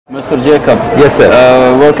Mr. Jacob. Yes, sir.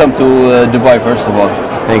 Welcome to Dubai, first of all.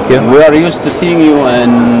 Thank you. We are used to seeing you in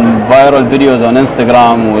viral videos on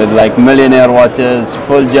Instagram with like millionaire watches,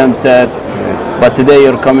 full gem set, but today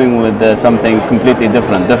you're coming with something completely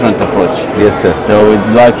different approach. Yes, sir. So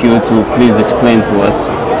we'd like you to please explain to us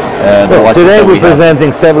the watches today that we're we have.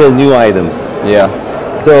 presenting several new items. Yeah.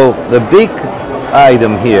 So the big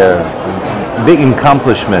item here, big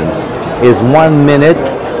accomplishment, is 1 minute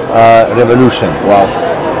revolution. Wow.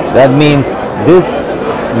 That means this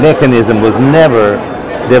mechanism was never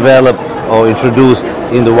developed or introduced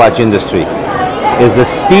in the watch industry. It's the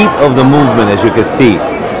speed of the movement, as you can see.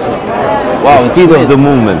 Wow. The speed of the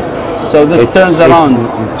movement. So this turns around.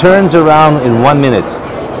 It turns around in 1 minute.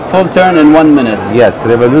 Full turn in 1 minute. Yes,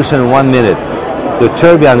 revolution in 1 minute. The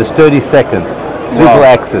tourbillon is 30 seconds. Triple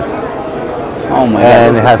axis. Oh my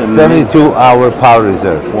And God. it has 72-hour power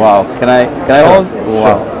reserve. Wow. Can I hold?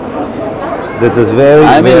 Wow. Sure. This is very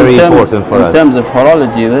important for us. In terms of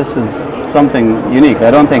horology, this is something unique.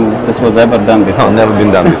 I don't think this was ever done before. No, never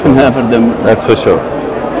been done before. Never done. That's for sure.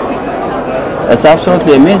 It's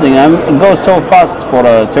absolutely amazing. It goes so fast for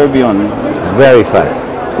a tourbillon. Very fast.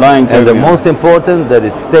 Flying tourbillon. And the most important, that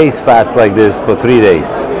it stays fast like this for 3 days.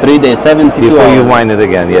 3 days, 72 before hours. You wind it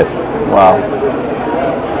again, yes. Wow.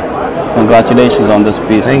 Congratulations on this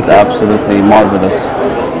piece. Thank it's you. Absolutely marvelous.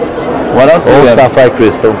 What else do All you have? sapphire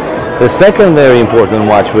crystal. The second very important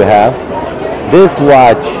watch we have, this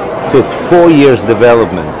watch took 4 years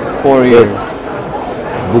development. 4 years. It's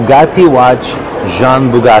Bugatti watch, Jean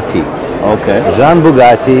Bugatti. Okay. Jean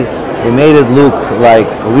Bugatti, he made it look like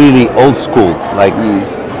really old school. Like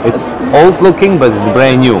it's old looking, but it's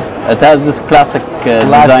brand new. It has this classic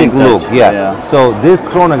Classic design look, touch. yeah. So this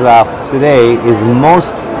chronograph today is the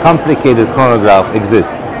most complicated chronograph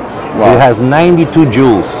exists. Wow. It has 92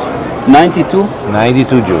 jewels. 92?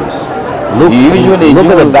 92 jewels. Look, Usually look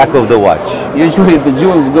at the jewels- back of the watch. Usually the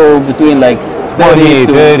jewels go between like 30 20,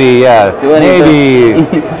 to 30, yeah. 20,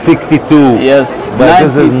 Maybe 62. Yes, But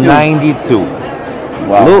this is 92. 92.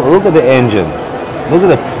 Wow. Look at the engine. Look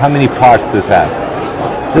at how many parts this has.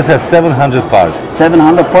 This has 700 parts.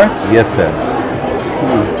 700 parts? Yes, sir.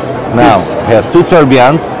 Now, it has 2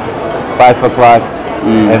 tourbillons, 5 o'clock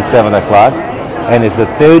and 7 o'clock, and it's a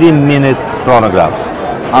 30-minute chronograph.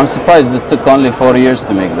 I'm surprised it took only 4 years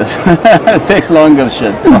to make this. It takes longer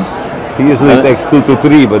shit. It usually takes 2 to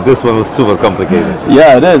 3, but this one was super complicated.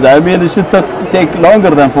 Yeah, it is. I mean, it should take longer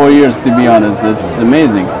than 4 years, to be honest. It's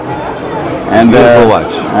amazing. And Beautiful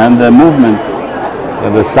watch. And the movement.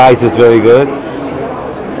 And the size is very good.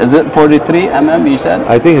 Is it 43 mm, you said?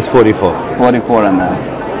 I think it's 44. 44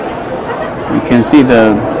 mm. You can see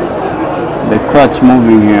the clutch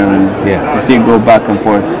moving here, and Yeah. you see it go back and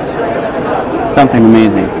forth. Something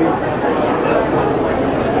amazing.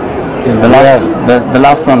 The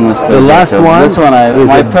last one was The last one. This one, is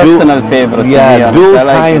my a personal favorite. Yeah, to be honest. dual I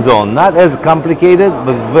like time it. zone. Not as complicated,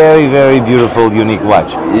 but very, very beautiful, unique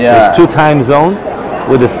watch. Yeah. It's 2 time zone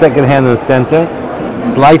with a second hand in the center,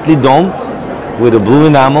 slightly domed with a blue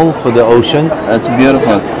enamel for the oceans. That's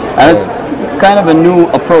beautiful, and it's kind of a new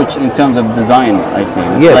approach in terms of design. I see.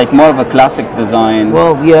 It's Yes. like more of a classic design.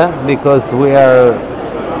 Well, yeah, because we're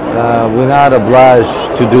not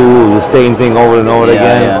obliged to do the same thing over and over Yeah,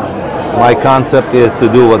 again. yeah. My concept is to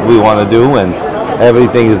do what we want to do, and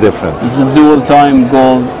everything is different. This is dual time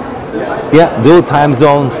gold. Yeah, dual time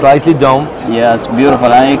zone, slightly domed. Yeah, it's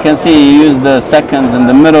beautiful, and you can see you use the seconds in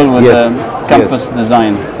the middle with Yes, the compass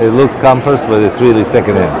design. It looks compass, but it's really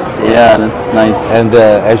second hand. Yeah, that's nice. And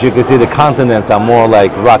as you can see, the continents are more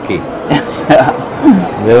like rocky.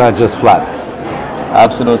 They're not just flat.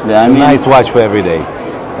 Absolutely. I mean, Nice watch for every day.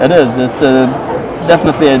 it is. It's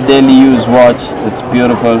definitely a daily use watch. It's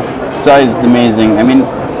beautiful. Size is amazing. I mean,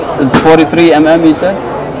 it's 43 mm, you said?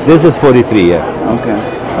 This is 43, yeah. Okay.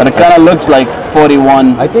 But it kind of looks like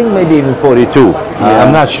 41. I think maybe even 42. Yeah.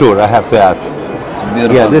 I'm not sure. I have to ask. It's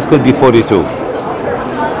beautiful. Yeah, this could be 42.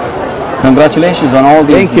 Congratulations on all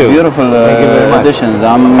these Thank you. beautiful Thank you very much. additions.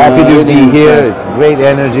 I'm Happy to really be here. impressed. It's great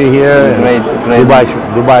energy here. Great, great.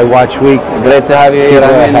 Dubai Watch Week. Great to have you here.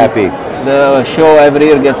 People I are mean, happy. The show every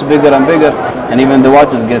year gets bigger and bigger, and even the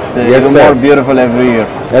watches get Yes, even sir. more beautiful every year.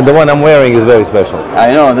 And the one I'm wearing is very special.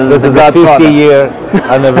 I know, this is This the is a Godfather. 50-year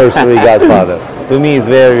anniversary Godfather. To me, it's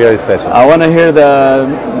very, very special. I want to hear the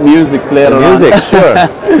music later The on. music, sure.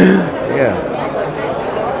 Yeah.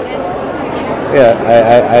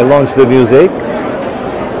 Yeah, I launched the music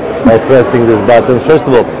by pressing this button. First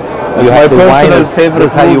of all, It's you my have to wind personal it. favorite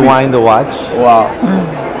That's how you movie. wind the watch. Wow.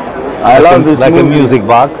 I love this like movie. a music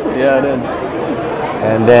box. Yeah, it is.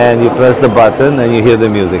 And then you press the button and you hear the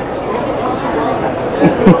music.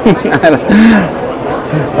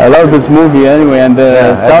 I love this movie anyway, and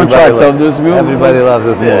the soundtracks of this movie. Everybody loves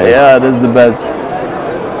this movie. Yeah, this is the best.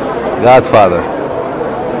 Godfather.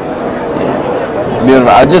 It's beautiful.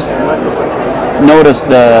 I just noticed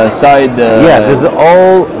the side. Yeah, this is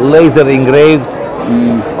all laser engraved.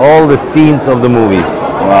 All the scenes of the movie.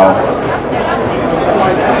 Wow.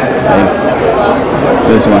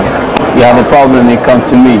 This one. You have a problem, you come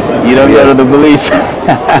to me. You don't go to the police.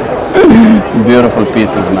 Beautiful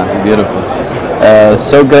pieces, man. Beautiful.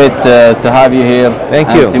 So great to have you here. Thank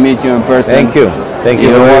and you. to meet you in person. Thank you. Thank you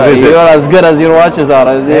for your visit. You're as good as your watches are.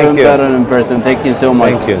 Even Thank you. better in person. Thank you so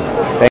much. Thank you.